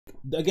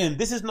again,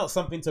 this is not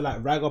something to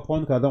like rag up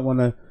on, because I don't want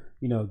to,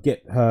 you know,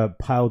 get her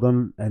piled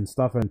on and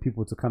stuff and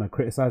people to kind of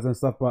criticize and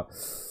stuff. But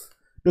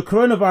the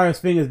coronavirus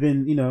thing has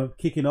been, you know,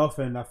 kicking off,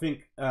 and I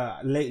think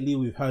lately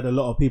we've heard a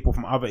lot of people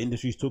from other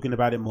industries talking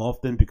about it more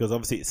often, because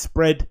obviously it's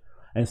spread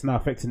and it's now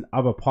affecting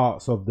other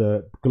parts of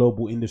the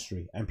global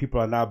industry, and people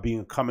are now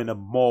becoming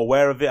more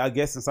aware of it, I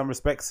guess, in some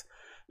respects.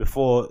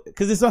 Before,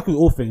 because it's like with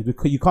all things,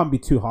 because you can't be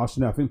too harsh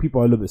on it. I think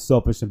people are a little bit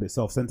selfish and a bit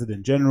self-centered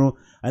in general.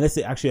 Unless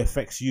it actually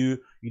affects you,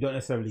 you don't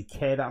necessarily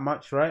care that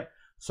much, right?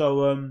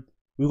 So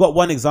we've got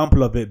one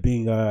example of it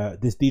being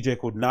this DJ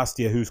called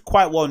Nastia, who's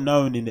quite well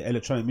known in the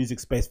electronic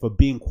music space for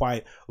being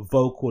quite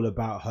vocal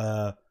about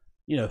her,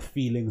 you know,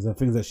 feelings and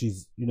things that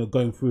she's, you know,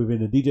 going through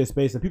within the DJ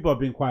space, and people are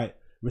being quite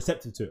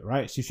receptive to it,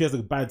 right? She has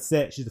a bad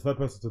set, she's the first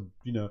person to,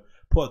 you know,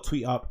 put a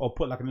tweet up or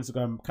put like an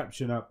Instagram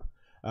caption up,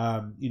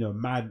 you know,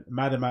 mad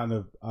amount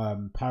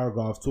of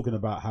paragraphs talking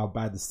about how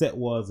bad the set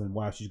was and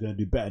why she's going to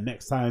do better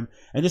next time,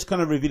 and just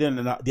kind of revealing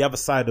the other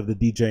side of the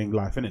DJing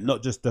life, and it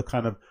not just the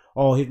kind of,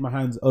 oh, here's my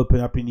hands open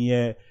up in the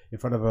air in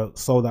front of a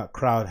sold out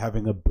crowd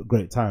having a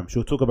great time.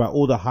 She'll talk about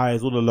all the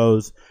highs, all the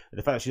lows, and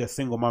the fact that she's a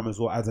single mom as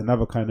well adds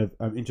another kind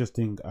of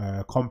interesting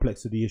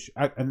complex to the issue,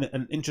 and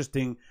an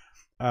interesting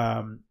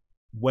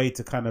way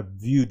to kind of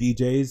view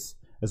DJs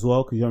as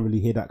well, because you don't really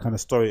hear that kind of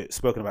story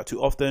spoken about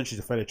too often. She's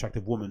a fairly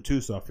attractive woman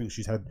too, so I think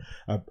she's had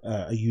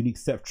a unique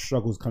set of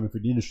struggles coming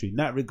through the industry in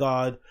that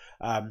regard.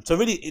 So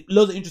really,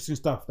 loads of interesting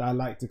stuff that I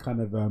like to kind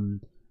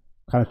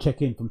of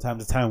check in from time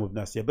to time with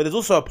Nastia. But there's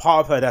also a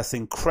part of her that's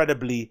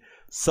incredibly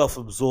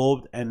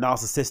self-absorbed and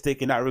narcissistic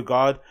in that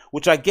regard,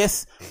 which I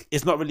guess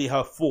is not really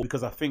her fault,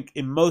 because I think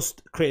in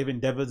most creative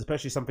endeavors,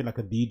 especially something like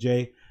a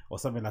DJ or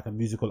something like a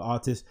musical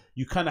artist,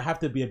 you kind of have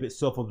to be a bit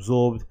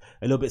self-absorbed,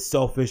 a little bit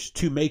selfish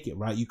to make it,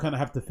 right? You kind of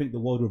have to think the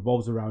world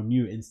revolves around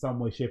you in some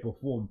way, shape or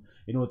form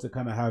in order to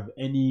kind of have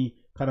any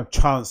kind of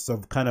chance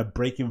of kind of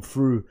breaking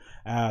through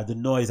the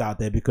noise out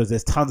there, because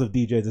there's tons of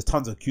DJs, there's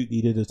tons of cute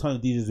DJs, there's tons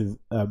of DJs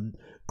with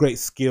great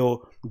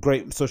skill,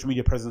 great social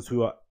media presence,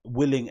 who are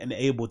willing and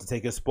able to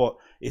take a spot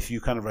if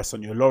you kind of rest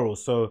on your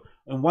laurels. So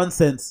in one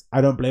sense,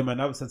 I don't blame her. In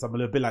another sense, I'm a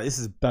little bit like, this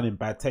is done in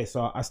bad taste.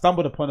 So I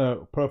stumbled upon her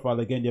profile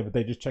again the other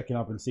day, just checking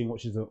up and seeing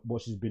what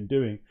she's been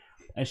doing,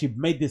 and she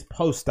made this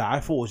post that I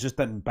thought was just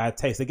done in bad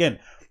taste. Again,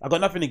 I got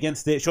nothing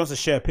against it. She wants to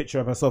share a picture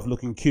of herself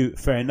looking cute,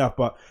 fair enough,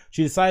 but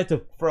she decided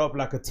to throw up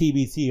like a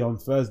TBT on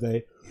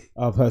Thursday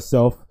of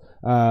herself,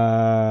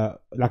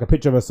 like a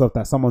picture of herself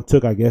that someone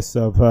took, I guess,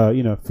 of her,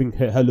 you know, think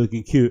her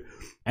looking cute.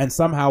 And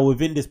somehow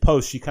within this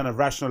post, she kind of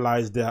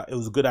rationalized that it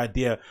was a good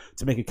idea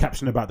to make a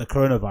caption about the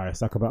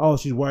coronavirus, like about, oh,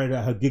 she's worried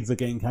that her gigs are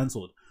getting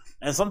cancelled.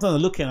 And sometimes I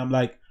look and I'm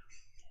like,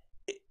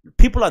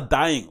 people are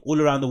dying all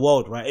around the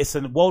world, right? It's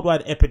a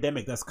worldwide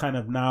epidemic that's kind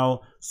of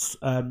now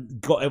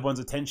got everyone's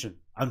attention,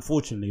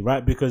 unfortunately,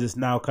 right? Because it's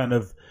now kind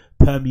of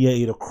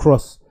permeated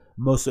across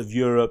most of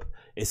Europe.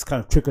 It's kind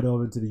of trickled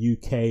over into the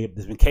UK.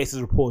 There's been cases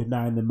reported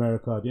now in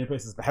America. The only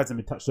places that hasn't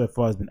been touched so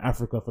far has been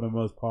Africa for the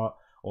most part,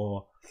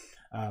 or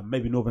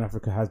maybe Northern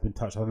Africa has been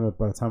touched. I don't know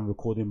by the time of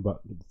recording, but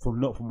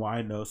not from what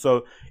I know.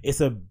 So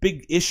it's a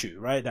big issue,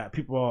 right, that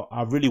people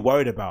are really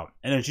worried about.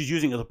 And then she's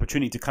using it as an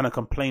opportunity to kind of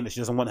complain that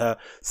she doesn't want her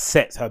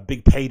sets, her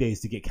big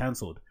paydays to get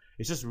cancelled.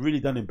 It's just really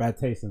done in bad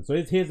taste. And so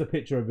here's a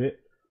picture of it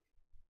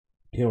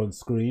here on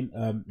screen.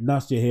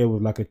 Nastia here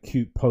with like a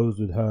cute pose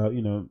with her,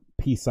 you know,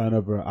 peace sign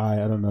over her eye.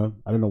 I don't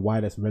know why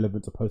that's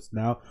relevant to post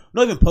now.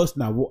 Not even post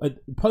now.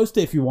 Post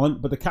it if you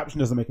want, but the caption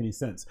doesn't make any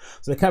sense.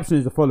 So the caption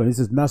is the following. This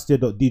is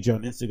nastia.dj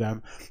on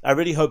Instagram. I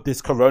really hope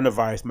this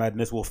coronavirus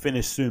madness will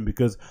finish soon,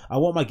 because I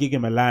want my gig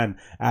in Milan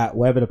at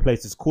wherever the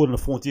place is called on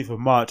the 14th of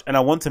March, and I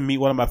want to meet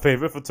one of my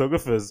favorite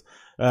photographers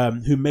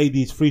who made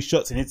these free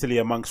shots in Italy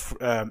amongst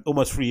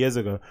almost 3 years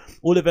ago.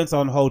 All events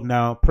are on hold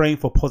now. Praying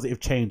for positive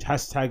change.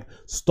 Hashtag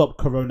stop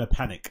corona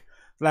panic.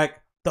 Like,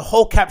 the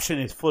whole caption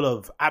is full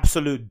of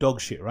absolute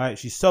dog shit, right?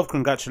 She's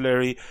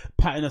self-congratulatory,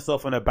 patting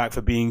herself on her back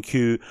for being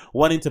cute,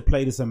 wanting to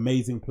play this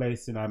amazing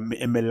place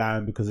in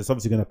Milan because it's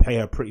obviously going to pay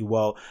her pretty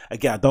well.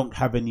 Again, I don't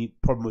have any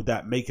problem with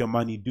that. Make your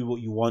money, do what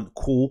you want,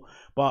 cool.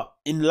 But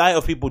in light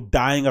of people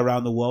dying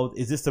around the world,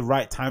 is this the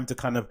right time to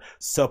kind of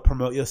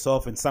self-promote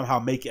yourself and somehow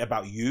make it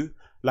about you?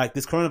 Like,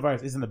 this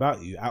coronavirus isn't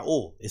about you at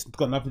all. It's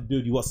got nothing to do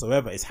with you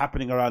whatsoever. It's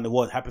happening around the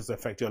world. It happens to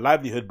affect your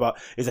livelihood, but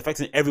it's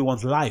affecting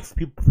everyone's life.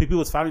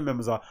 People's family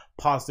members are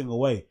passing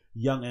away,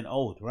 young and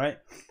old, right?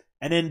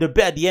 And then the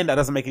bit at the end that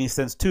doesn't make any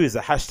sense too is the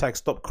hashtag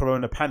stop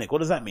corona panic. What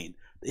does that mean?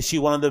 Is she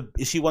one of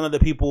the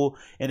people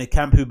in the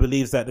camp who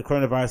believes that the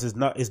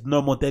coronavirus is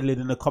no more deadly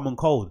than a common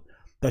cold?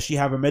 Does she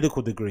have a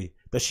medical degree?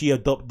 Does she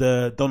adopt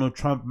the Donald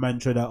Trump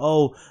mantra that,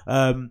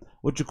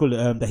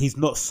 that he's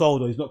not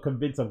sold or he's not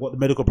convinced of what the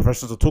medical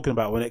professionals are talking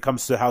about when it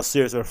comes to how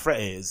serious of a threat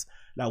it is?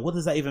 Like, what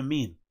does that even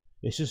mean?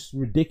 It's just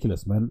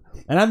ridiculous, man.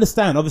 And I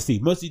understand, obviously,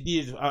 most of the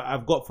ideas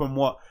I've got from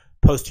what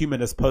Posthuman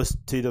has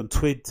posted on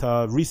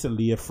Twitter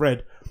recently, a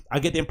thread, I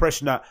get the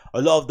impression that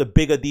a lot of the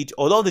bigger DJs,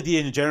 or a lot of the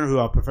DJs in general who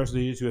are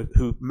professional DJs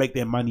who make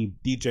their money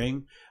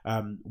DJing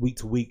week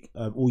to week,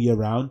 all year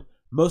round,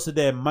 most of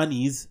their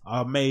monies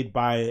are made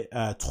by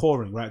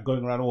touring, right?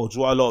 Going around the world.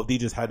 What a lot of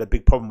DJs had a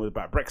big problem with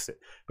about Brexit,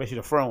 especially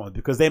the foreign ones,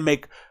 because they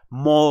make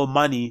more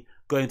money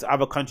going to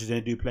other countries than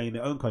they do playing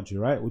their own country,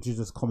 right? Which is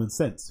just common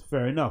sense.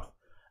 Fair enough.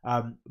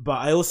 But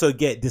I also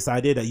get this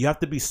idea that you have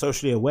to be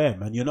socially aware,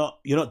 man. You're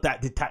not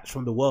that detached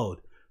from the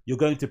world. You're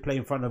going to play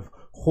in front of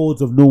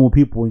hordes of normal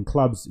people in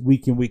clubs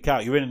week in, week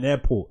out. You're in an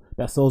airport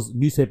that sells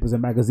newspapers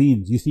and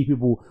magazines. You see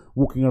people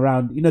walking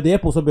around. You know, the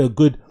airport's probably a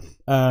good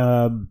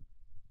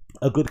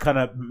kind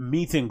of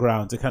meeting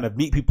ground to kind of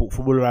meet people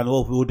from all around the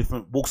world with all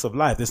different walks of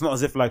life. It's not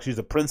as if like she's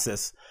a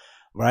princess,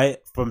 right,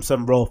 from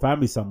some royal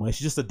family somewhere.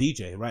 She's just a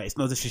DJ, right? It's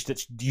not as if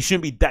you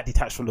shouldn't be that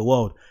detached from the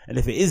world. And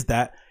if it is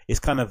that, it's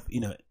kind of, you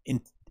know,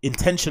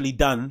 intentionally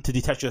done to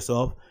detach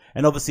yourself.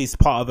 And obviously it's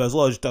part of her as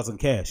well. She doesn't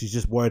care. She's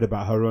just worried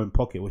about her own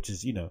pocket, which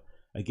is, you know,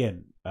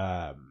 again,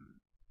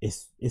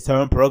 it's her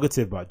own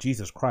prerogative. But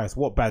Jesus Christ,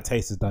 what bad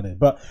taste is done in.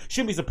 But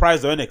shouldn't be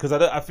surprised though, innit? Because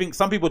I think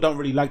some people don't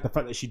really like the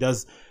fact that she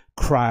does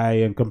cry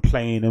and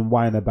complain and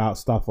whine about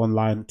stuff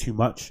online too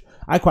much.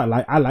 I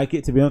like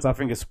it, to be honest. I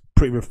think it's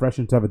pretty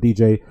refreshing to have a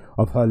DJ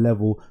of her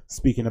level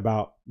speaking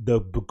about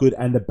the good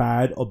and the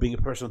bad of being a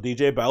professional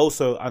DJ. But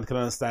also I can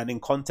understand in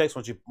context,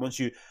 once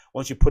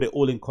you put it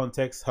all in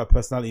context, her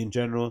personality in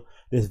general,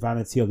 this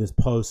vanity of this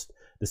post,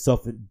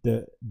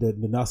 the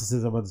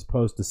narcissism of this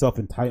post, the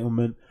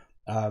self-entitlement,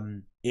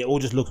 it all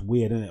just looks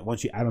weird, isn't it?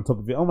 Once you add on top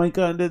of it, oh my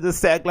god, the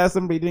set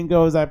Glastonbury didn't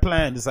go as I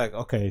planned. It's like,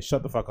 okay,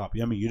 shut the fuck up.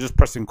 You know what I mean? You're just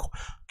pressing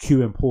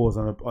Q and pause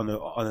on a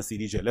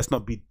CDJ. Let's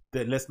not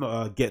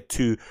get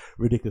too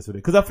ridiculous with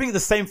it. Because I think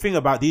the same thing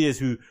about DJs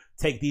who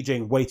take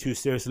DJing way too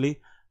seriously.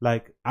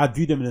 Like, I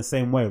view them in the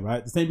same way,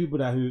 right? The same people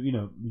that who, you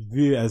know,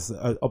 view it as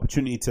an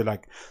opportunity to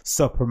like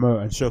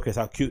self-promote and showcase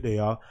how cute they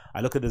are.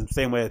 I look at them the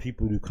same way as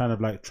people who kind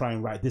of like try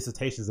and write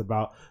dissertations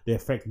about the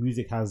effect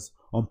music has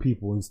on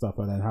people and stuff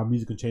like that, and how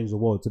music can change the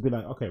world. To be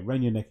like, okay,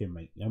 rein your neck in,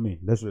 mate. I mean,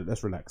 let's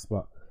relax.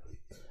 But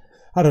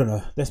I don't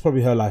know. That's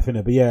probably her life,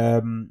 innit? But yeah,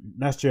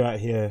 Nastia out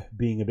here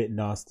being a bit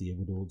nasty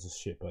with all this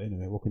shit. But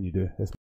anyway, what can you do?